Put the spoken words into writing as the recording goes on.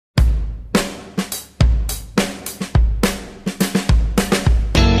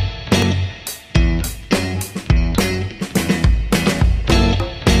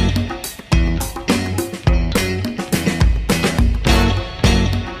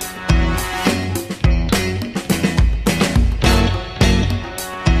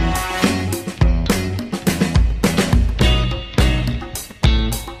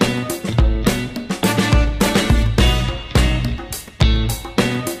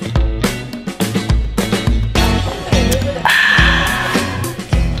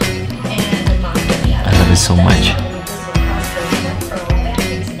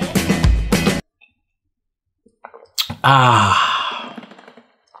Ah,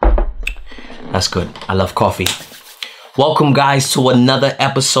 that's good. I love coffee. Welcome, guys, to another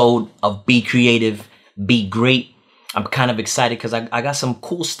episode of Be Creative, Be Great. I'm kind of excited because I got some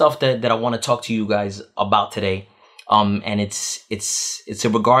cool stuff that I want to talk to you guys about today. And it's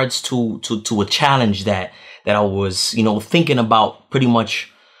in regards to a challenge that I was, thinking about pretty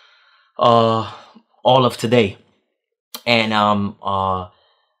much all of today. And I'm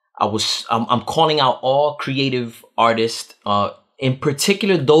calling out all creative artists, in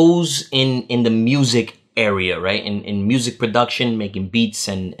particular those in the music area, right? In music production, making beats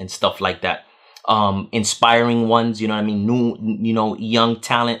and stuff like that. Inspiring ones, you know what I mean? New, young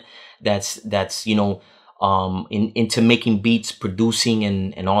talent that's into making beats, producing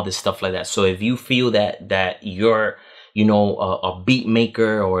and all this stuff like that. So if you feel that you're a beat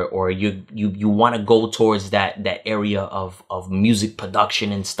maker or you want to go towards that area of music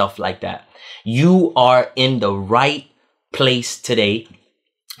production and stuff like that, you are in the right place today,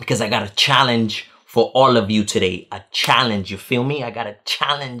 because I got a challenge for all of you today. A challenge, you feel me? I got a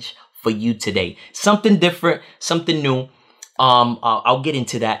challenge for you today. Something different, something new. I'll get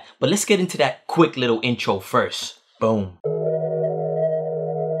into that, but let's get into that quick little intro first. Boom.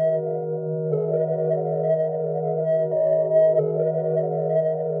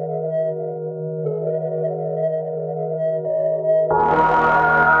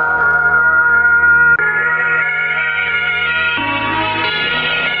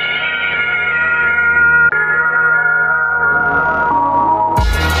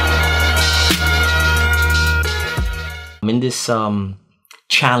 I'm in this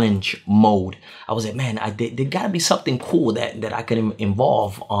challenge mode. I was like, man, there gotta be something cool that I can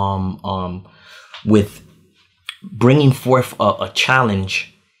involve with bringing forth a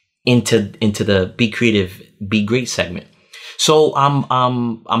challenge into the Be Creative, Be Great segment. So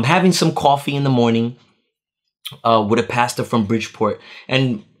I'm having some coffee in the morning with a pastor from Bridgeport,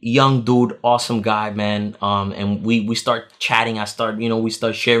 and young dude, awesome guy, man. And we start chatting. We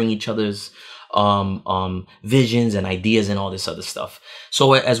start sharing each other's visions and ideas and all this other stuff.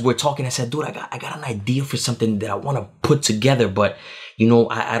 So as we're talking, I said, dude, I got an idea for something that I want to put together, but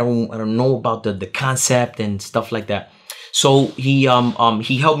I don't know about the concept and stuff like that. So he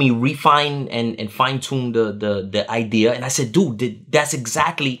helped me refine and fine tune the idea, and I said, dude, that's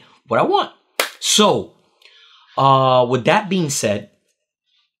exactly what I want. So with that being said,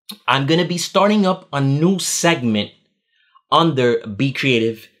 I'm gonna be starting up a new segment under Be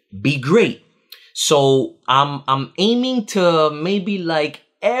Creative, Be Great. So I'm aiming to maybe like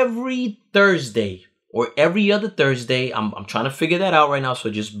every Thursday or every other Thursday. I'm trying to figure that out right now, so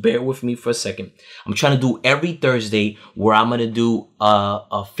just bear with me for a second. I'm trying to do every Thursday where I'm gonna do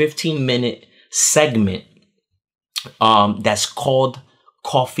a 15-minute segment that's called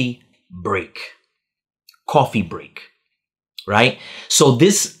Coffee Break. Coffee Break, right? So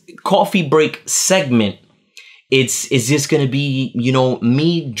this Coffee Break segment, it's just gonna be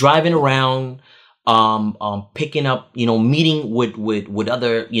me driving around, picking up, meeting with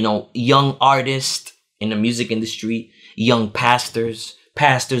other, young artists in the music industry, young pastors,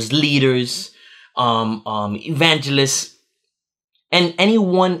 leaders, evangelists, and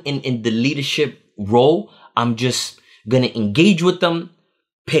anyone in the leadership role. I'm just gonna engage with them,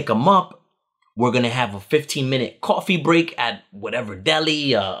 pick them up. We're gonna have a 15-minute coffee break at whatever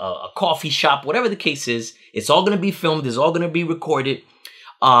deli, a coffee shop, whatever the case is. It's all gonna be filmed. It's all gonna be recorded.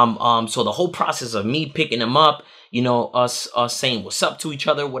 So the whole process of me picking them up, us saying what's up to each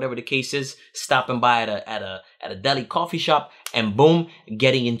other, whatever the case is, stopping by at a deli coffee shop, and boom,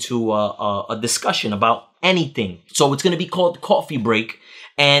 getting into a discussion about anything. So it's gonna be called Coffee Break,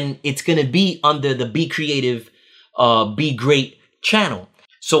 and it's gonna be under the Be Creative, Be Great channel.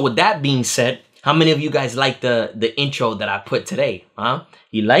 So with that being said, how many of you guys like the intro that I put today? Huh?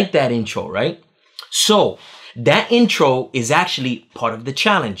 You like that intro, right? So that intro is actually part of the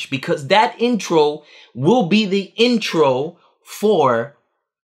challenge, because that intro will be the intro for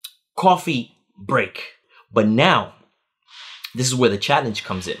Coffee Break. But now, this is where the challenge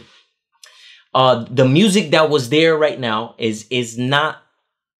comes in. The music that was there right now is not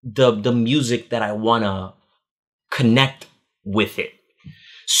the music that I want to connect with it.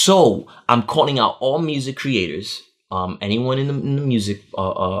 So I'm calling out all music creators, anyone in the music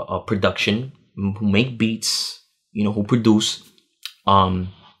production, who make beats, who produce,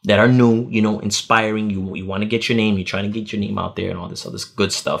 that are new, inspiring. You want to get your name, you're trying to get your name out there and all this other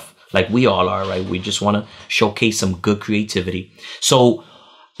good stuff, like we all are, right? We just want to showcase some good creativity. So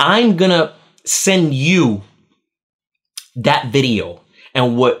I'm gonna send you that video,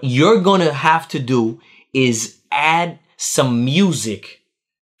 and what you're gonna have to do is add some music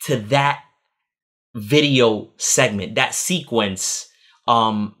to that video segment, that sequence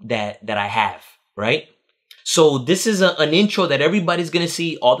that I have, right? So this is an intro that everybody's gonna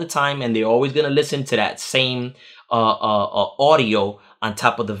see all the time, and they're always gonna listen to that same audio on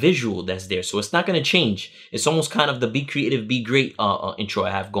top of the visual that's there. So it's not gonna change. It's almost kind of the Be Creative, Be Great intro I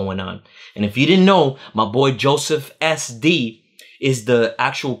have going on. And if you didn't know, my boy Joseph SD is the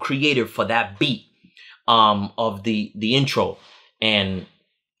actual creator for that beat of the intro. And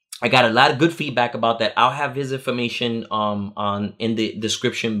I got a lot of good feedback about that. I'll have his information in the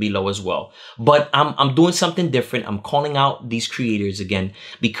description below as well. But I'm doing something different. I'm calling out these creators again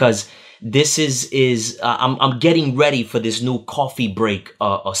because this is I'm getting ready for this new coffee break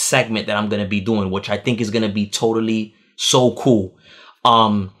a segment that I'm gonna be doing, which I think is gonna be totally so cool.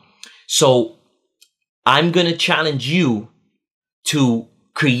 So I'm gonna challenge you to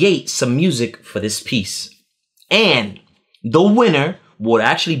create some music for this piece, and the winner would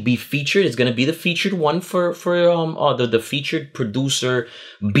actually be featured. It's gonna be the featured one for the featured producer,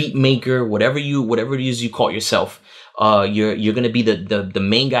 beat maker, whatever it is you call yourself. You're gonna be the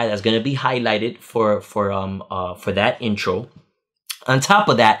main guy that's gonna be highlighted for that intro. On top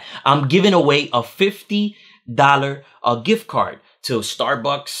of that, I'm giving away a $50 gift card to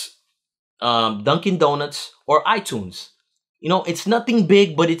Starbucks, Dunkin' Donuts, or iTunes. You know, it's nothing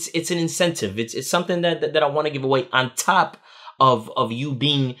big, but it's an incentive. It's something that I want to give away on top of you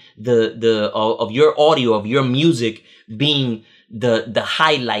being of your audio, of your music being the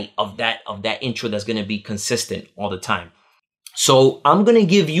highlight of that intro that's gonna be consistent all the time. So I'm gonna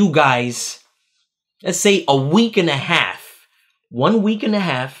give you guys, let's say, 1 week and a half, 1 week and a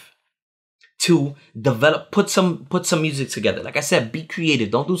half to develop, put some music together. Like I said, be creative.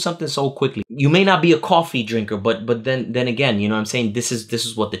 Don't do something so quickly. You may not be a coffee drinker, but then again, you know what I'm saying? This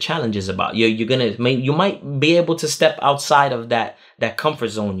is what the challenge is about. You might be able to step outside of that comfort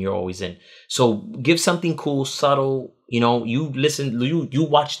zone you're always in. So give something cool, subtle. You know, you listen, you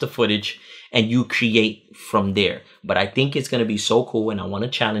watch the footage and you create from there. But I think it's gonna be so cool, and I want to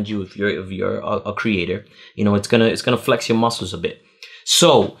challenge you if you're a creator. You know, it's gonna flex your muscles a bit.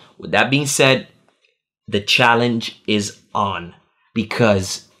 So with that being said, the challenge is on,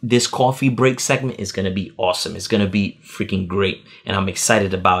 because this coffee break segment is going to be awesome. It's going to be freaking great, and I'm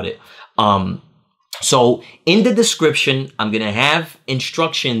excited about it. So in the description, I'm going to have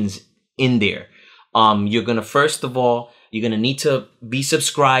instructions in there. You're going to, first of all, you're going to need to be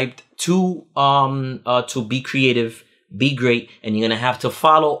subscribed to Be Creative, Be Great, and you're gonna have to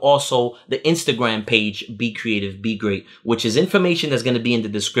follow also the Instagram page, Be Creative, Be Great, which is information that's gonna be in the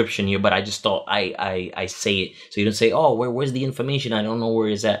description here, but I just thought I say it so you don't say, oh, where's the information? I don't know where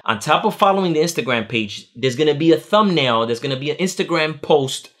it's at. On top of following the Instagram page, there's gonna be a thumbnail, there's gonna be an Instagram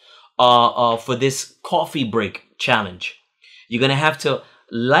post for this coffee break challenge. You're gonna have to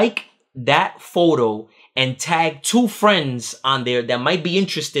like that photo and tag 2 friends on there that might be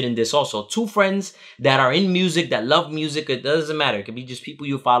interested in this also. 2 friends that are in music, that love music. It doesn't matter. It could be just people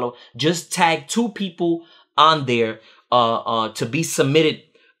you follow. Just tag 2 people on there to be submitted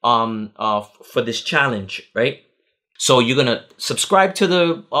for this challenge, right? So you're going to subscribe to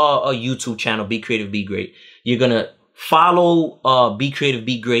the YouTube channel, Be Creative, Be Great. You're going to follow Be Creative,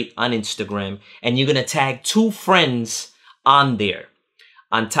 Be Great on Instagram. And you're going to tag 2 friends on there.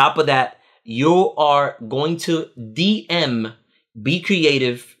 On top of that, you are going to DM Be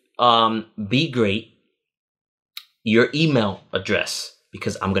Creative, Be Great, your email address,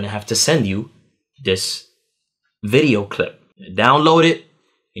 because I'm going to have to send you this video clip. Download it,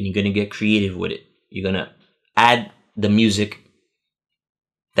 and you're going to get creative with it. You're going to add the music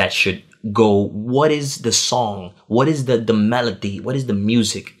that should go. What is the song? What is the melody? What is the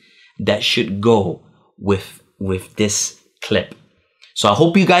music that should go with this clip? So I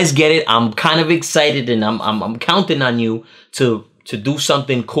hope you guys get it. I'm kind of excited, and I'm counting on you to do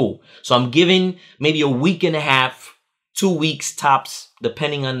something cool. So I'm giving maybe 1 week and a half, 2 weeks tops,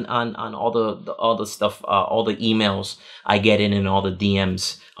 depending on all the stuff, all the emails I get in, and all the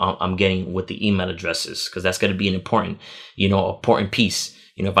DMs I'm getting with the email addresses, because that's going to be an important piece.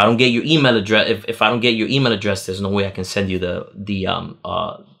 You know, if I don't get your email address, if I don't get your email address, there's no way I can send you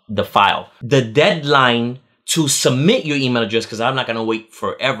the file. The deadline to submit your email address, because I'm not going to wait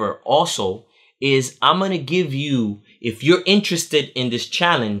forever, also, is I'm going to give you, if you're interested in this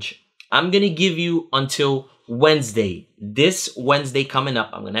challenge, I'm going to give you until Wednesday. This Wednesday coming up,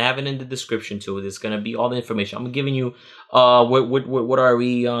 I'm going to have it in the description too. It's going to be all the information. I'm giving you, what are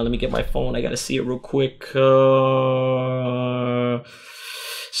we? Let me get my phone. I got to see it real quick.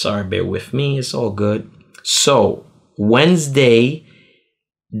 Sorry, bear with me. It's all good. So, Wednesday,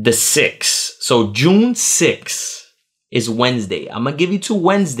 the 6th. So June 6th is Wednesday. I'm going to give you to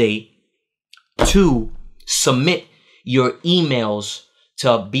Wednesday. to submit your emails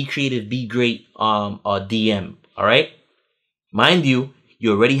to Be Creative, Be Great DM. All right. Mind you,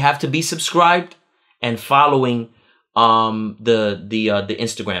 you already have to be subscribed and following the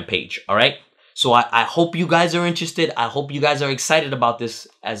Instagram page. All right. So I hope you guys are interested. I hope you guys are excited about this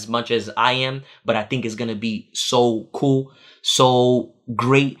as much as I am. But I think it's going to be so cool, so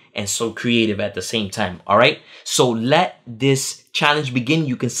great, and so creative at the same time. All right. So let this challenge begin.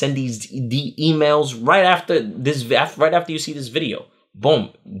 You can send the emails right after you see this video.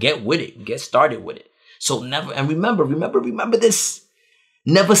 Boom. Get with it. Get started with it. So remember this.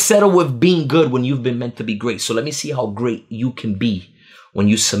 Never settle with being good when you've been meant to be great. So let me see how great you can be when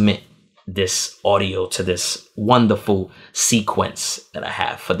you submit this audio to this wonderful sequence that I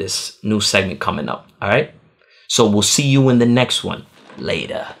have for this new segment coming up. All right. So we'll see you in the next one.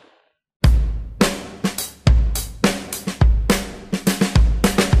 Later.